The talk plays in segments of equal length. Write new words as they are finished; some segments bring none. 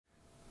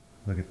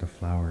Look at the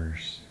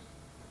flowers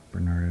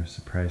Bernardo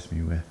surprised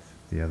me with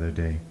the other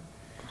day.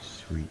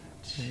 Sweet.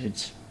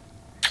 It's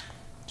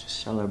to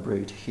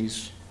celebrate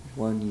his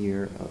 1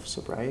 year of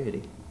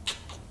sobriety.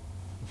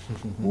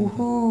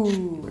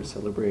 Woohoo! We're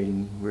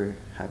celebrating, we're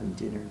having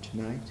dinner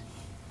tonight,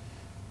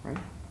 right?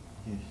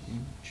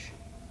 Yes.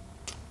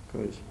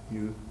 Because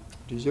you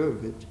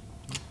deserve it.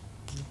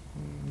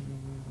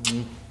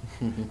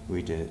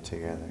 We did it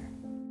together.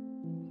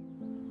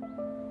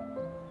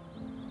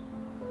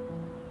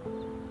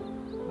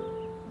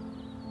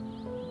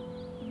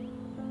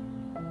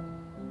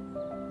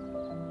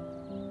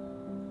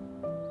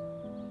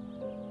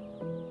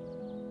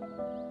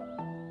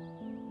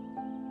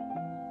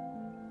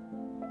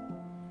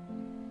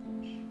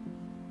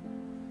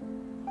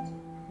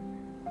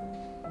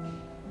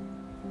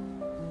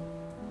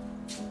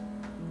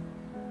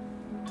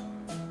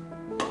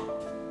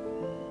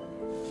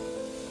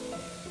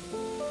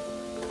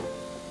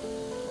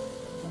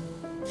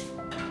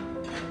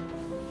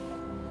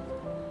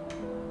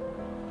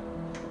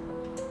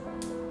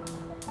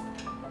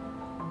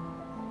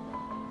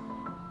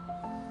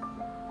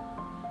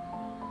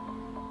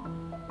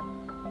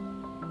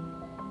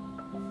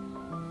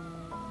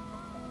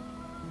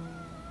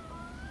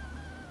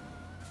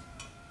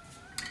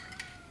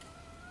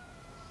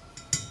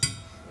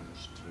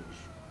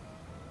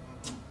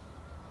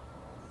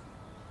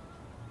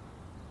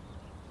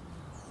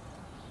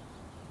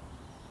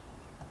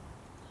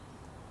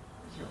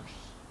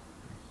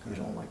 You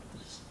don't like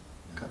this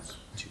cup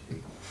too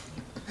big.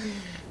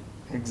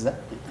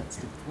 Exactly, that's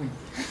the point.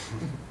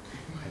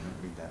 I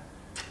don't need that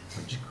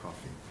much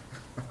coffee.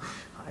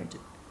 I do.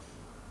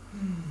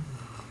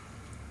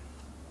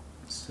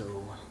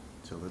 So,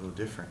 It's a little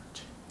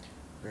different.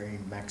 we're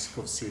in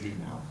Mexico City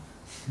now.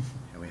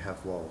 And we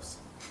have walls.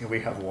 And we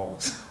have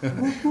walls.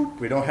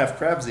 We don't have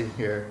crabs in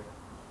here.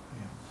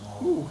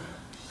 Ooh.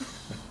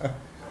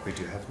 We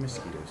do have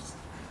mosquitoes.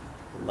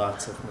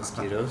 Lots of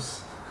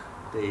mosquitoes.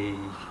 They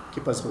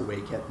keep us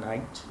awake at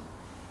night.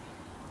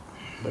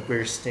 But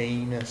we're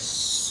staying in a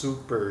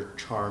super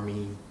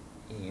charming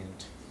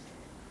and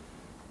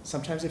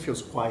sometimes it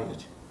feels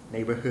quiet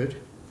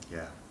neighborhood,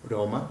 Yeah.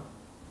 Roma.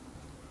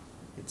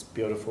 It's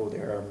beautiful.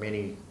 There are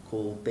many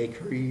cool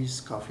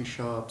bakeries, coffee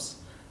shops,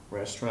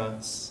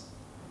 restaurants.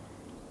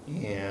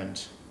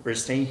 And we're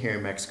staying here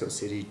in Mexico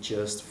City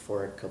just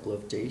for a couple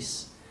of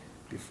days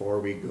before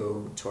we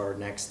go to our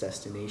next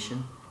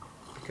destination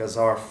because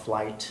our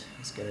flight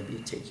is going to be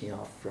taking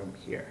off from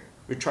here.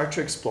 We try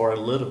to explore a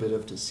little bit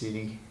of the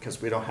city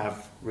because we don't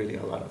have really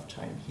a lot of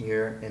time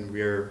here and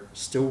we're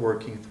still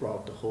working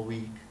throughout the whole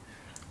week.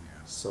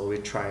 So we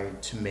try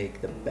to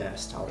make the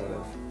best out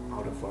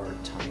of our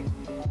time.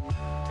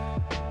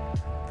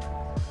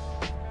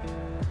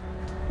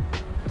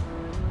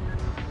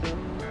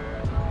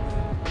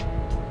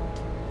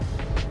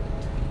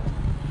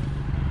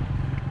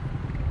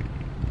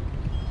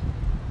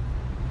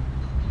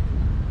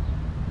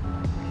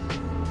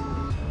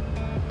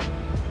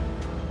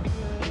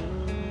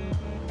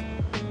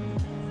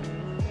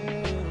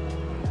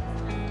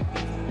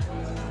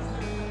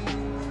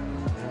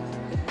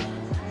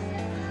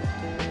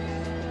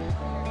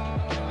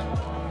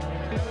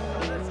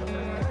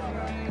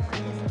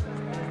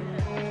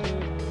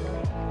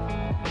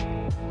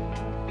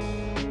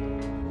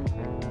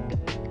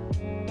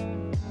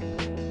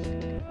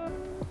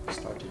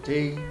 Start the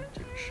day,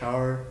 take a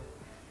shower,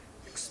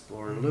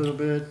 explore a little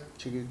bit,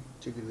 take a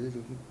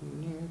little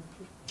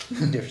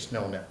bit. There's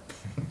no nap.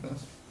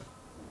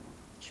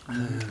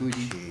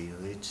 Okay,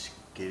 let's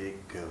get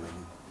it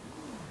going.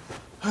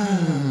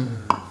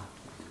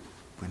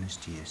 Buenos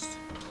dias.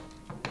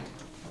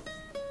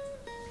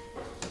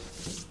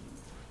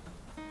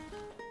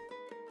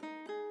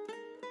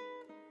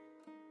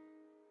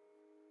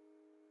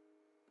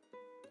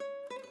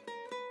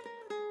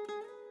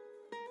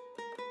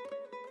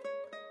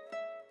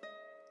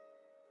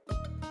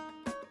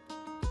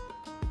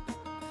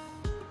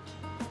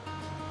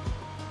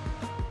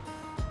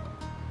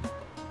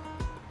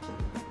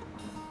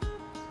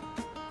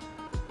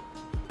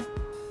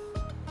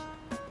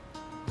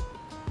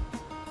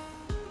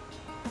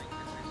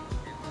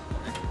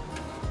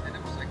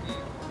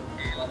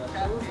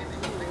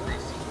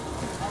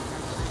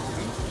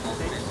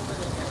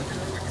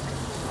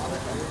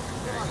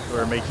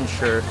 We're making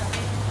sure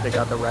they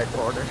got the right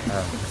order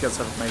because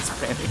of my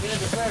Spanish.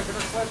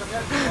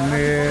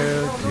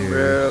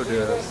 Real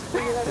deal.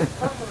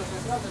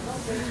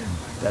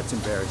 That's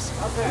embarrassing.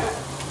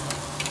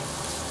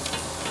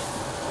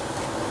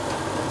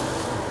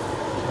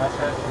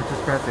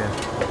 Muchas gracias.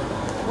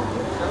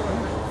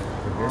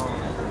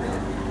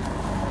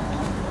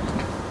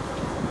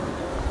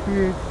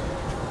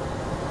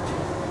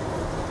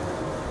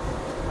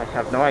 I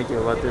have no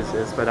idea what this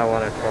is, but I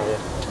want to try it.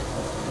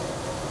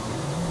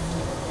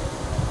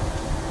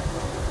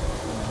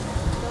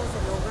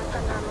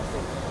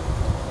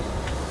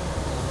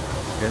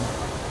 Good.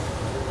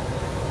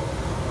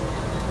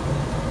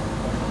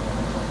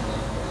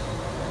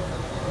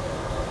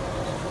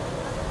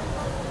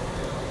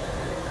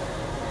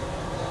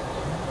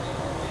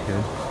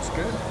 good. It's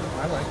good.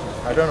 I like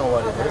it. I don't know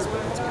what it is,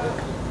 but it's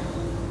good.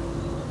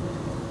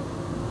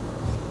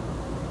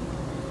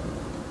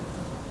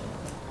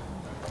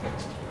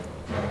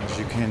 As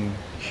you can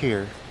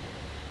hear,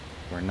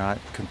 we're not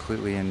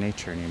completely in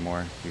nature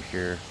anymore. You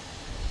hear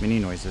many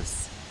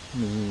noises.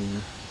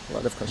 A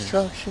lot of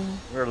construction.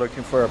 We're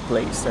looking for a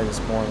place that is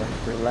more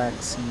like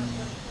relaxing,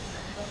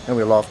 and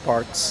we love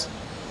parks.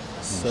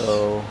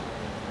 So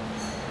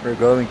we're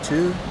going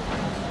to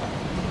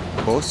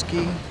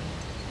Bosque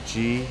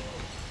de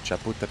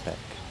Chapultepec.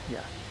 yeah,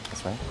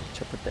 That's right.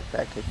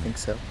 Chapultepec. I think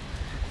so.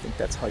 I think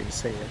that's how you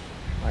say it.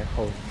 I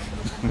hope.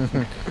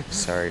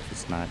 Sorry if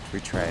it's not. We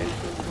tried.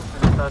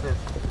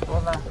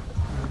 Hola.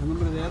 ¿El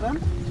nombre de Adam?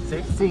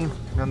 Sí, sí.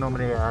 El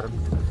nombre de Adam.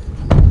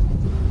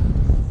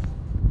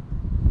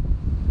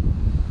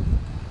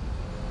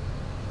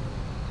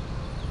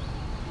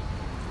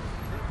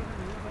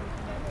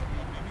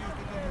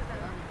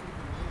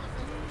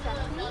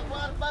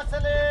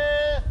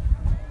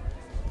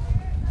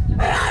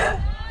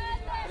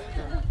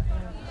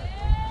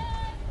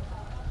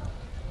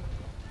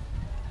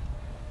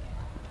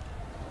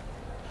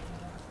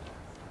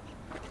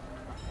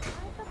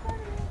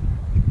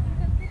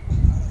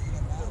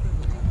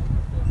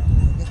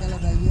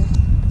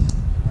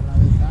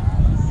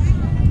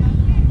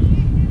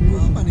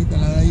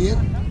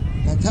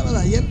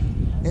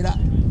 Era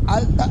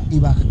alta y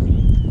baja.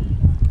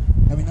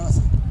 Caminaba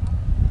así.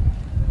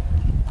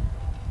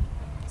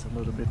 It's a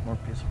little bit more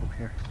peaceful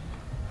here.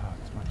 Oh,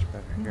 it's much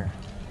better here.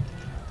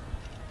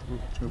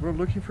 We're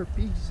looking for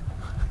peace.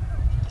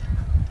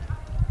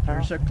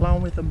 There's a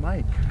clown with a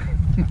mic.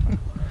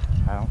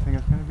 I don't think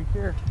it's going to be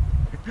here.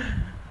 This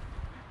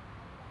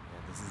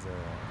is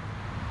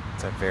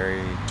it's a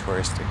very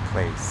touristic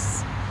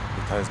place.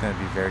 We thought it was going to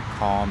be very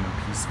calm and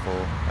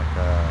peaceful, like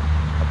a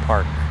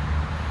park.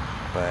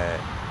 But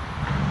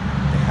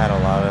they had a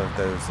lot of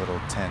those little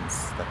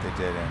tents that they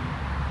did in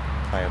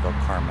Playa del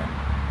Carmen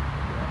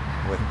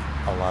with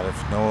a lot of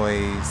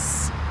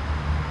noise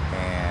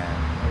and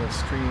A little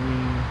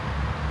streaming.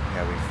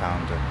 yeah, we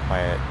found a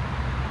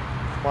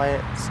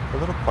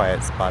little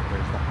quiet spot.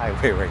 There's the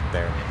highway right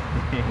there,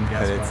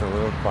 but it's a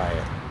little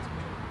quiet.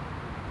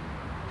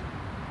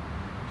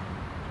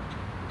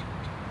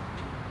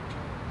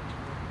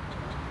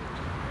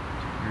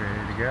 You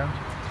ready to go?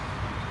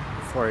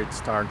 Before it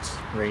starts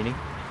raining.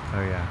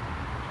 Oh yeah.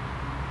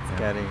 It's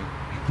getting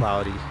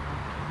cloudy.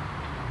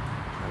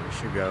 We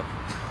should go.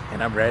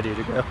 And I'm ready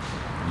to go.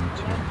 Me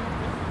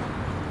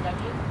too.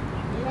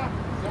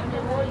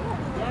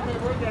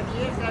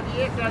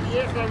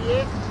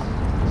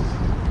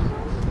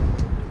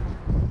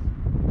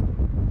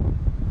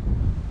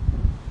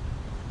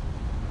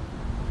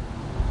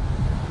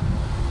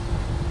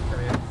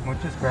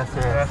 Muchas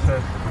gracias.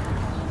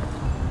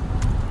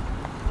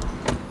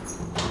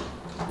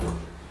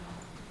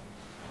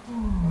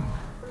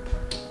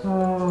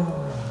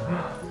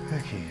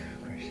 Okay,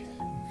 appreciate it.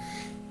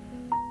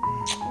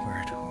 We're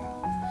at home.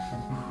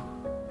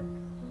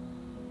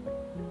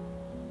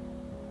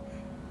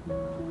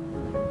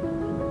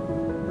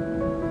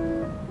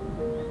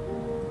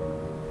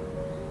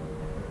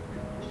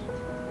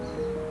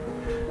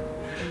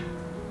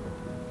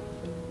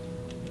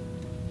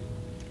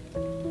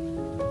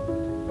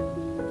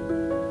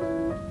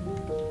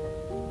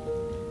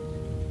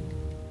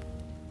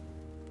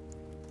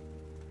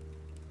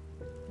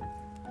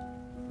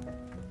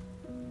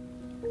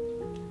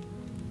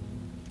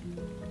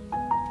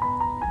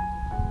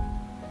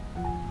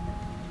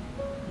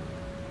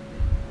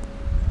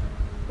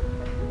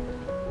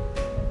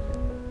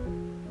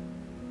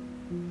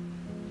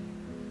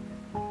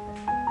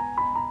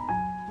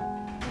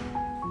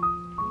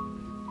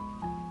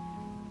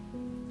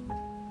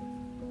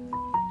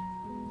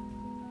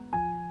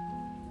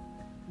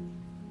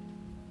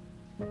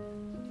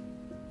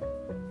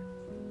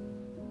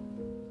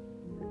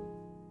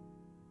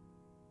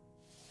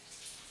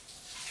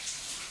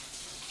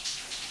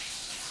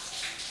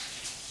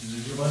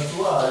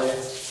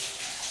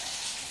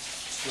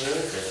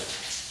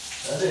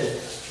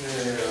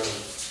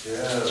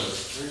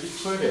 Where'd you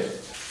put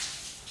it?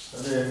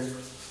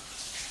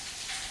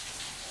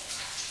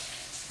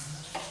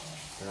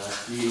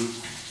 Aqui.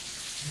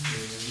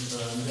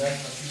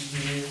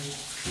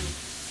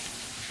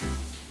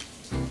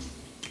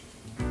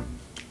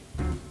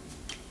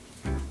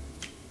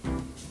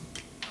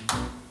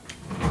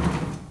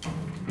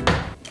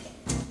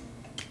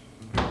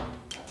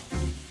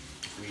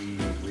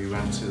 We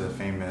went to the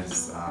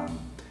famous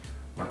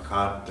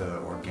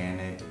Mercado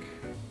Organic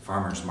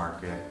Farmers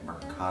Market,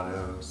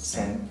 Mercado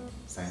Sen.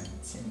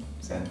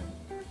 Yeah.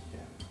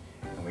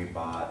 And we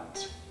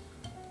bought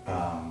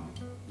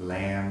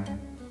lamb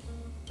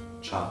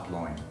chopped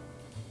loin.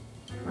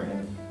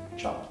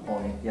 Chopped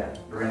loin, yeah.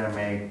 We're gonna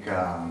make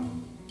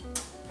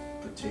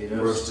Potatoes.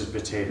 roasted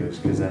potatoes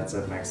because that's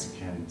a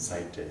Mexican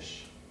side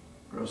dish.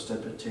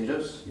 Roasted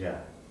potatoes. Yeah.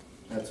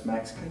 That's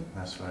Mexican.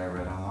 That's what I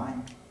read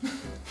online.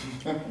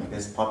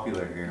 It's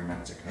popular here in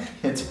Mexico.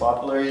 It's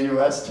popular in the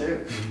US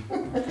too.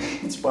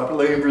 It's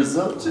popular in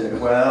Brazil too.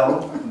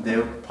 Well,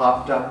 they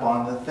popped up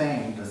on the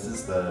thing. This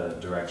is the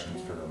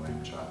directions for the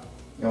lamb chop.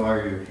 How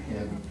are you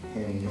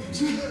handing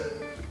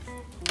it?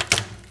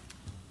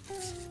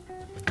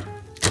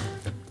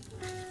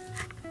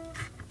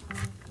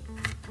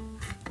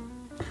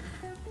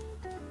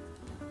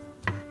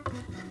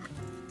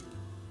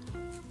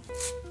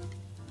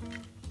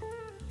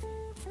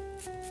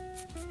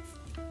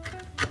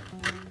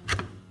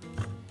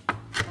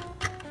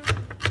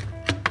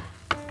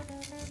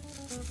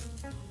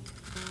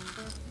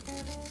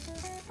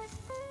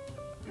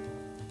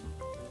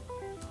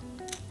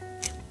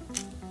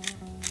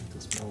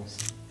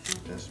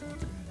 This one,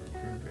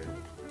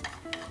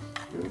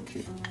 good.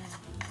 Okay.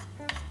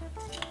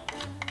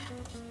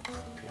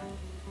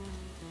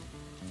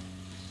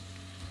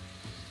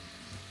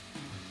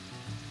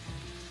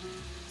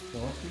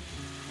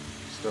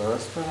 Estou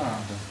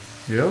esperando.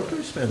 Eu tô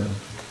esperando.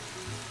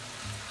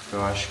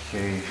 Eu acho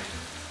que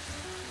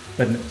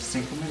But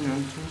 5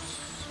 minutos.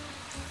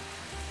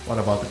 what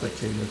about the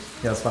potatoes?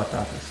 E as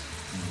batatas?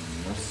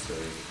 Não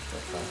sei,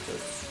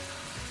 batatas.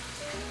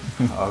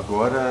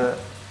 Agora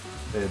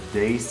é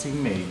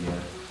 10h30.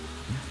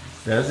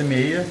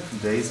 10h30.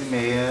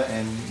 10h30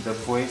 e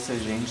depois a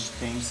gente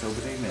tem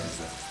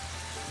sobremesa.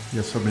 E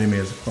a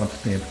sobremesa? Quanto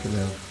tempo que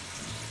leva?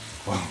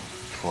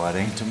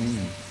 40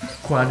 minutos.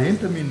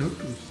 40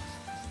 minutos?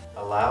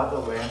 Allow the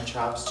lamb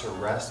chops to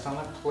rest on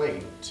a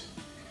plate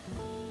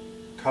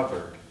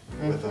covered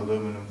with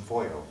aluminum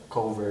foil.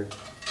 Covered.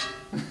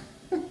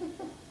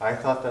 I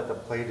thought that the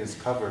plate is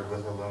covered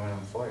with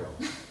aluminum foil.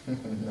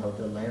 No,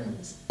 the lamb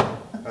is.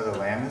 Oh, the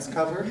lamb is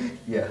covered?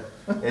 Yeah.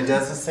 It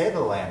doesn't say the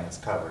lamb is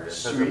covered. It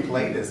says the Sweet.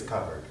 plate is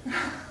covered.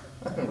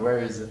 Where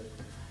is it?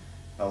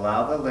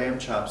 Allow the lamb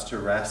chops to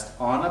rest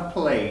on a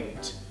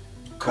plate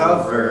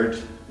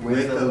covered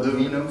with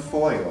aluminum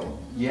foil.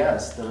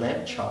 Yes, the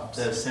lamb chops.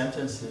 The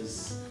sentence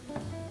is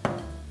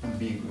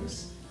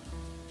ambiguous.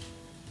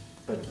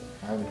 But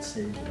I would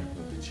say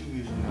But you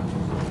usually not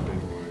use those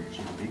big words,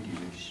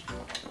 ambiguous.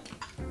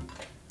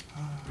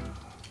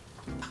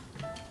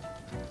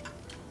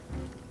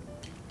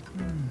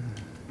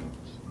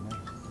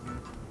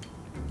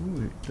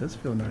 ooh, it does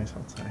feel nice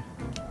outside.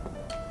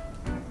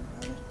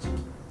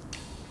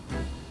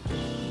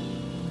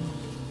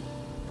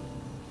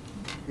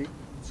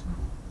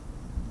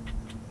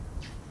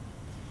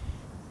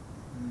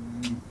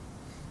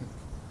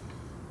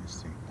 Let's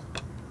see.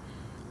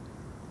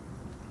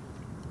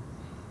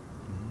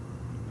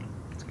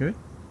 It's good?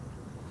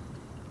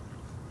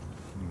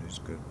 It's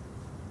good.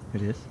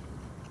 It is.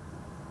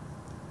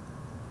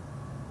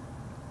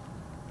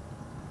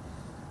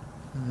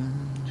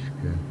 It's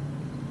good.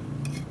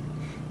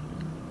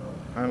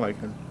 I like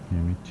it. Yeah,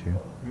 me too.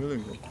 Really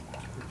good.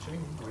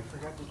 We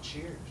forgot to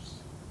cheers.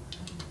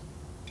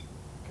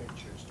 Okay,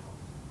 cheers, Tom.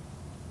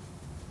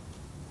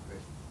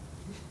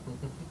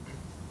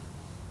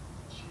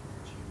 Cheers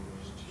to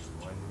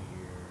 1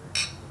 year.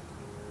 1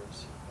 year of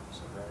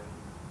sobriety.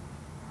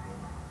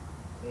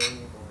 1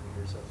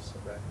 years of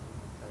sobriety.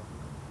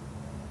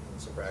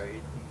 And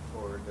sobriety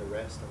for the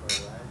rest of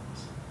our lives.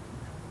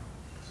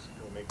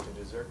 We'll make the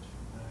dessert.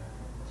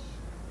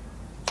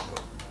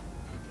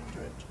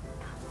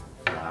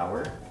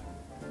 Flour.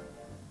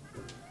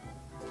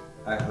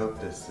 I hope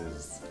this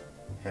is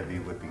heavy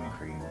whipping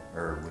cream,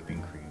 or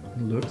whipping cream,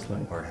 Looks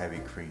like. or heavy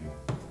cream.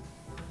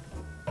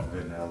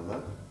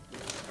 Vanilla,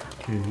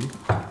 Okay.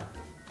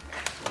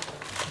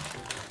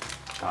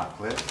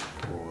 chocolate,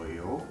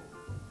 oil.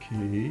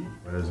 Okay.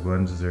 Those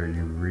ones are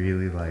you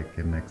really like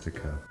in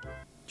Mexico?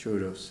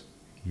 Churros.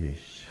 Yes.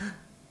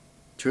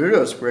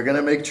 Churros. We're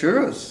gonna make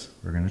churros.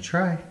 We're gonna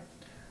try.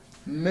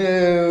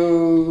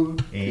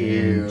 Milk.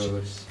 And-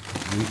 Churros.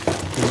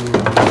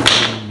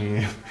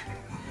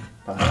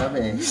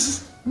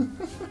 Parabéns.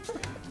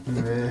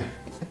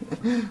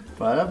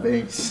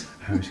 Parabéns.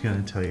 I was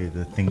gonna tell you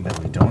the thing that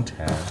we don't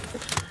have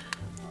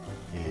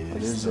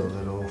What is is the it?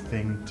 little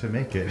thing to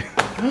make it.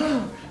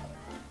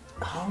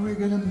 How are we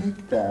gonna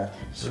make that,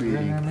 We're sweetie?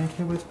 gonna make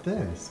it with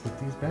this, with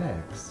these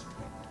bags.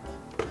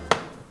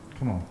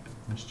 Come on,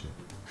 let's do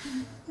it.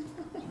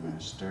 You wanna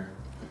stir?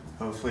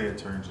 Hopefully it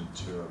turns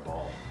into a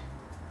ball.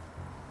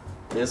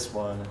 This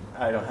one,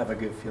 I don't have a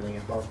good feeling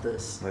about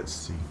this. Let's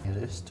see. It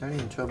is turning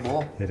into a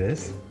ball. It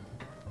is?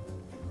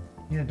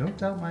 Yeah, don't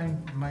doubt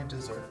my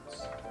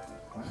desserts.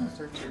 My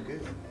desserts are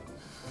good.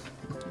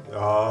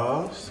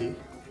 Oh, see?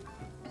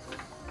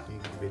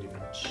 Thank you very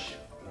much.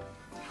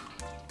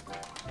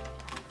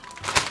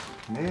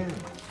 No.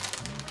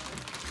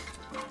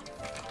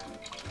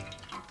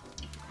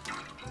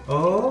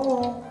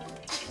 Oh,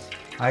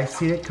 I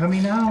see it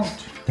coming out.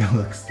 It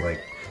looks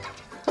like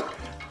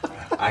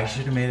I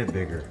should have made it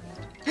bigger.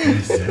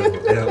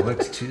 It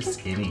looks too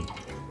skinny.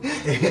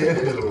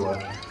 Ew.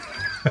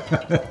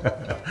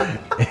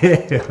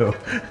 Ew.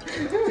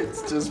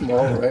 It's too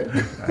small, right?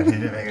 I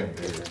need to make it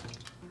bigger.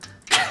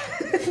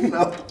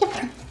 No.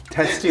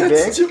 That's too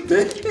It's too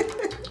big.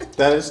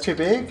 That is too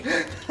big?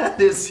 That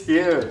is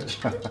huge.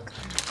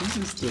 This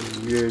is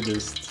the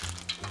weirdest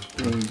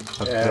thing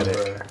I'll cut it.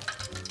 ever.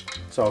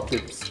 So I'll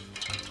keep.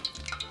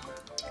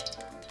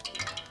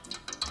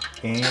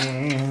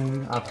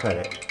 And I'll cut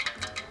it.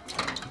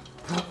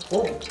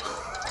 Oh,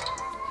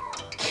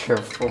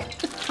 careful.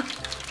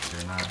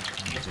 They're not,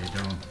 they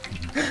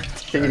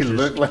don't. They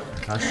look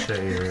like. I'll show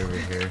you over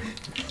here.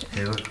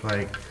 They look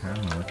like, I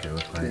don't know what they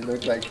look They like.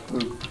 look like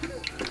poop.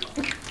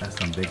 That's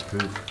some big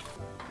poop.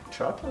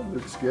 Chocolate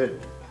looks good.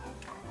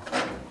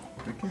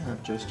 We can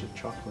have just a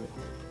chocolate.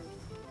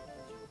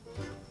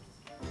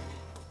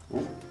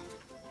 Ooh.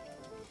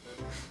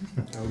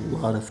 A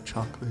lot of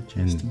chocolate,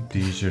 Justin. And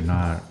these are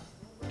not,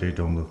 they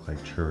don't look like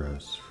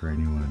churros for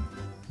anyone.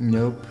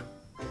 Nope.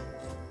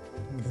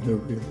 They're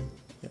really.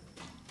 Yeah.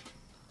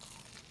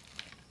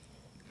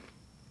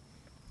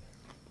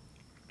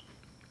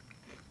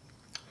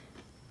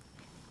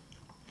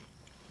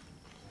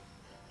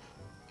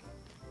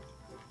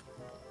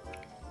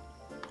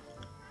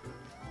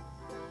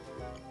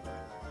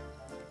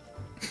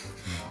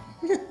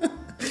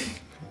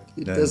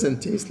 It doesn't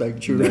taste like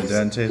churros. It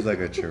doesn't taste like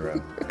a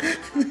churro.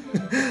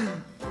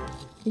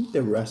 I think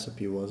the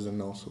recipe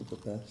wasn't also the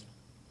best.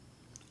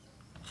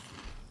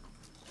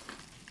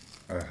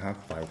 I have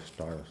 5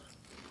 stars.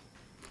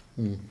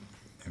 And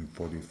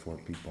 44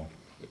 people.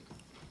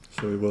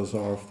 So it was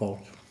our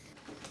fault.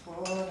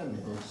 What a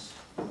mess.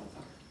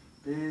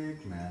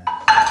 Big man.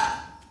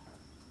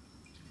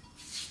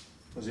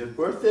 Was it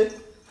worth it?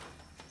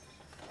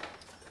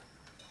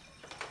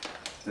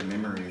 The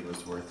memory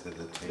was worth it.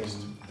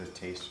 The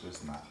taste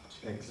was not.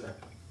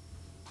 Exactly.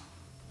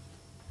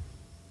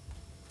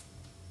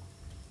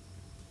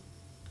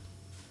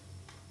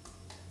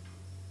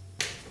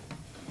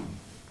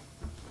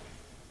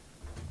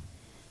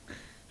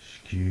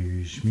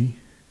 Excuse me.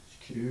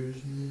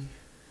 Excuse me.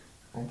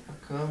 Opa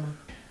cama.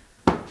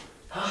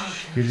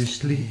 Go to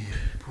sleep.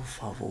 Por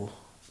favor.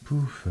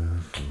 Por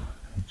favor.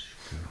 Let's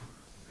go.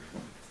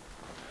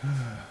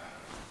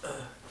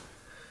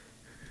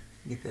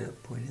 You gotta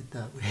point it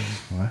that way.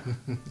 What?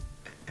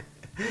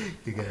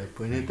 You gotta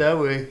point it that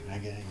way. I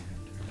gotta get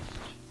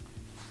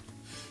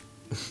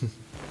into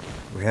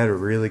We had a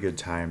really good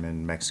time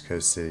in Mexico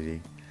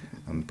City.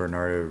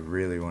 Bernardo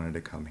really wanted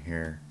to come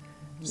here,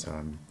 so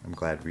I'm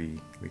glad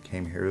we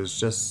came here. It was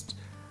just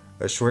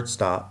a short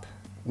stop.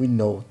 We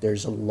know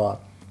there's a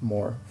lot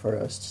more for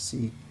us to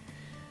see,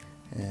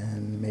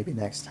 and maybe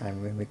next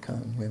time when we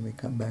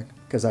come back,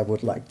 because I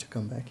would like to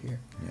come back here.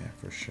 Yeah,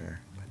 for sure.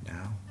 But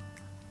now,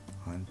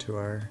 on to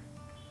our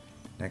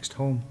next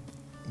home.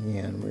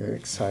 And we're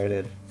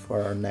excited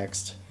for our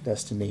next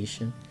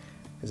destination,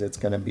 because it's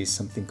gonna be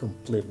something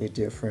completely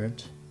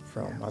different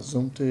from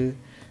Mazumte,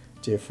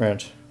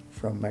 different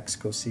from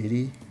Mexico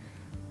City.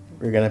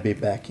 We're gonna be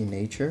back in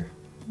nature,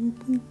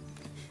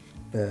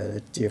 but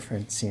a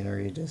different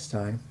scenery this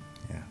time.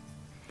 Yeah,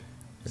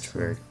 which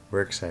So-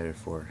 we're excited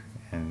for,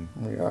 and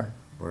We are.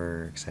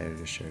 we're excited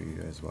to show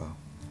you as well.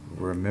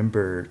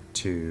 Remember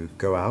to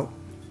go out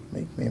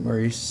Make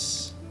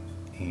memories.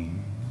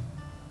 and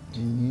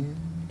And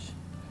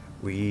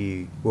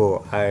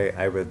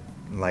I would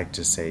like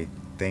to say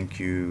thank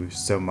you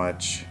so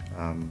much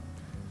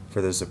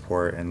for the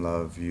support and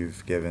love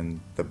you've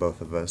given the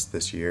both of us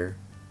this year.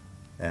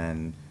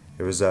 And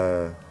it was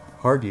a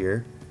hard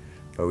year,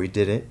 but we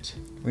did it.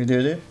 we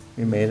did it.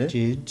 We made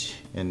it.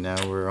 And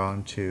now we're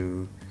on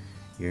to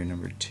year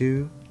number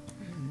 2.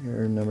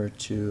 Year number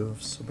 2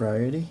 of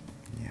sobriety.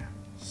 Yeah.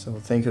 So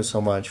thank you so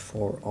much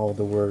for all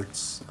the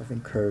words of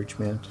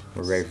encouragement.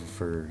 We're grateful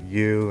for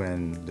you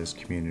and this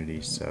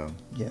community, so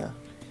Yeah,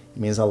 it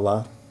means a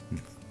lot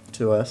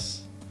to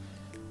us.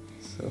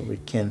 So we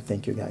can't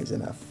thank you guys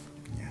enough,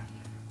 yeah.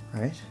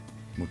 right?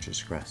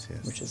 Muchas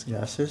gracias. Muchas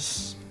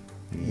gracias.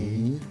 Y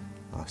Y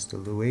hasta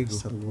luego.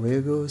 hasta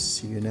luego.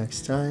 See you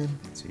next time.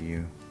 See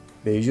you.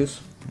 Beijos.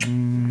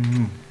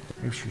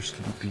 If you're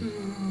sleepy.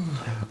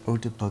 Oh,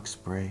 the bug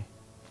spray.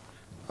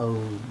 Oh,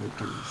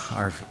 look at this.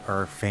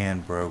 Our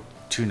fan broke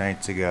 2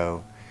 nights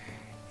ago,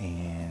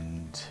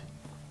 and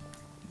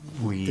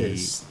we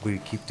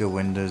keep the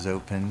windows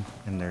open,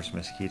 and there's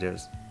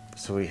mosquitoes,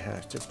 so we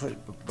have to put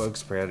bug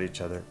spray at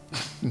each other.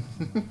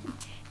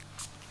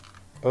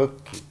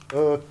 Okay.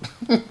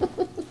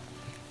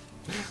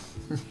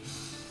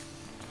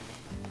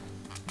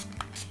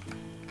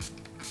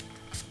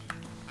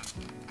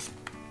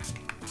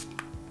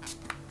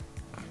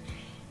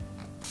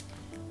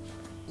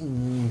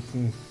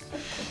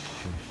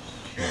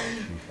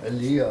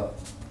 Ali, ó.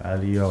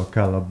 Ali, ó,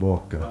 cala a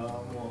boca.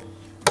 Vamos.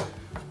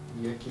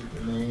 E aqui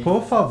também.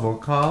 Por favor,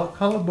 cala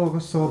a boca,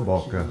 sua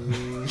boca.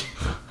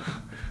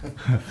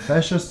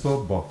 Fecha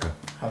sua boca.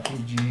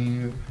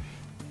 Rapidinho.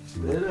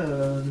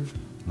 Esperando.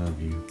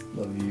 Love you.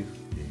 Love you.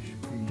 Beijo.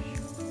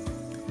 Beijo.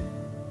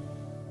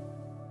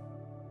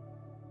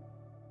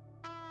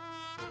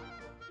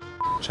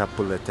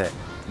 Chapultepec.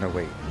 No,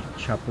 wait.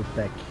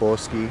 Chapultepec.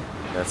 Bosque.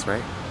 That's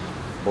right.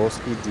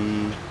 Bosque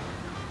de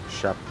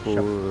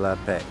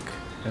Chapultepec.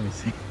 Let me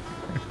see.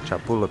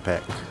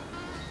 Chapultepec.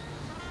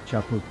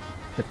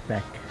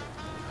 Chapultepec.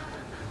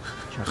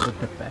 Chocolate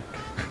the back.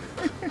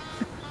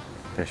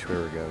 That's where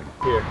we're going.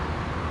 Here.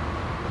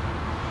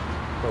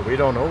 But we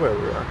don't know where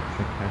we are.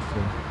 The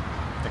castle.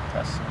 The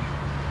castle.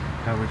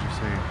 How would you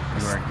say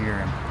you are here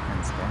in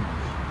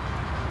Spanish?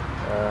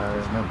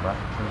 There's no but.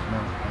 There's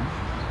no.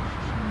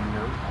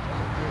 No.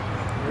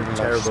 We're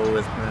terrible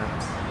with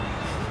maps.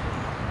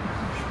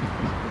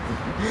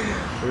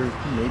 Or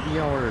maybe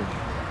our.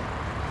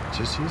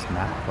 Just use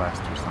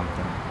MapQuest or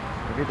something.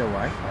 Maybe the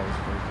Wi-Fi is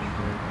working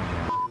good.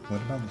 Yeah.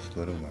 What about this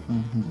little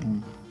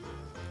one?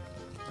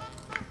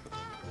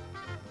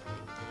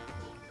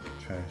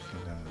 Try to see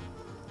that.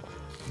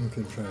 You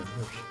can try it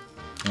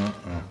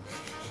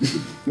first.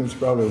 It's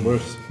probably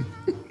worse.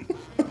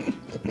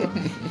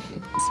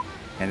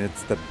 And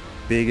it's the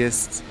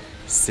biggest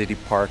city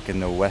park in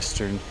the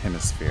Western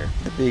Hemisphere.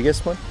 The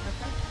biggest one?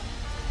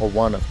 Or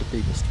one of the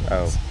biggest ones?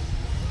 Oh,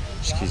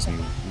 excuse me,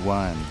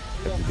 one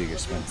of the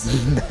biggest ones.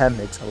 That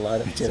makes a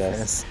lot of It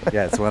difference. says-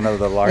 yeah, it's one of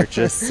the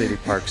largest city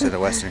parks in the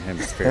Western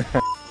Hemisphere.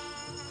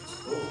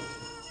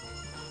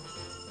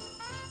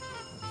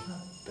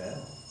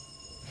 Bell.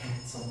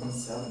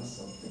 Someone's selling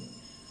something.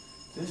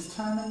 This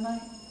time of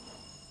night?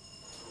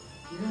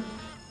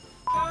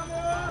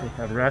 They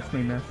have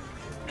wrestling masks.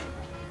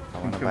 I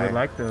want to You buy. would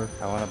like those.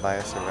 I want to buy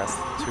us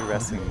two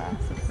wrestling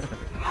masks.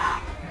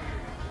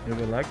 You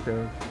would like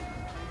those.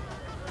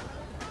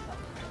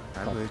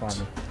 I Oh, would.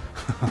 funny.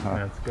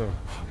 Let's go.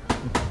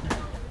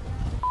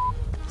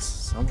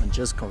 Someone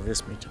just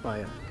convinced me to buy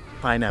a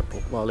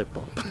pineapple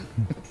lollipop.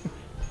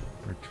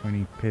 For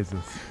 20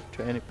 pesos.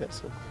 20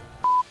 pesos.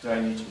 Do I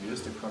need to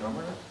use the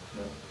chronometer?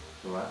 No.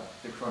 The what?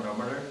 The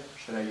chronometer,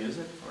 should I use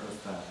it? Or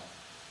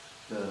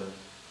the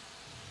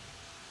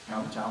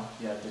countdown?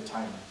 Yeah, the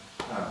timer.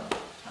 Timer.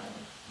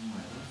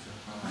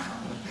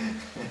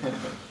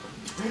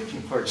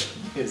 In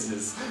Portuguese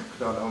is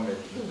chronometer.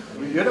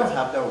 You don't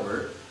have that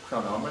word,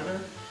 chronometer?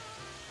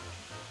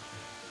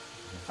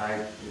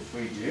 If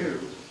we do,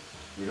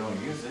 we don't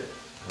use it.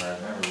 But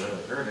I've never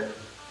really heard it.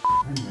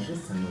 My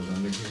medicine was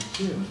under here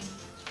too.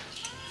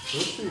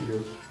 What's you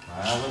do?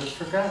 I would have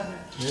forgotten it.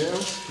 Yeah,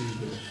 what's you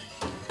do?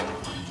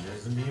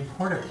 There's the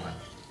important one.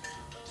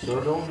 So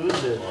don't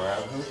lose it. Or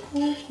I'll go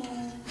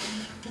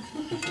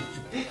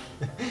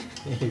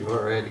You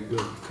already go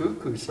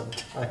cuckoo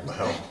sometimes.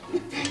 Well,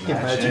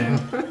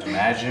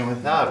 imagine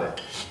without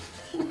it.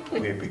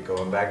 We'd be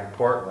going back to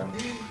Portland.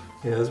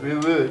 Yes, we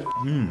would.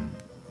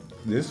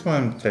 This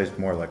one tastes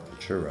more like the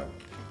churro.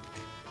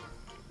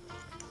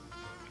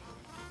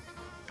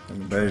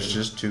 But it's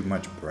just too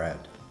much bread.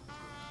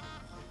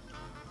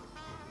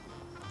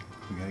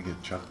 We gotta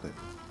get chocolate.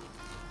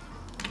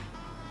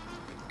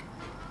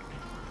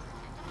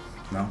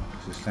 No,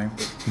 it's the same.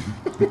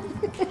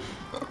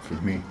 For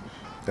me,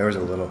 there was a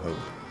little hope.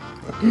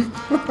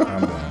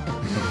 I'm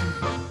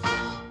done.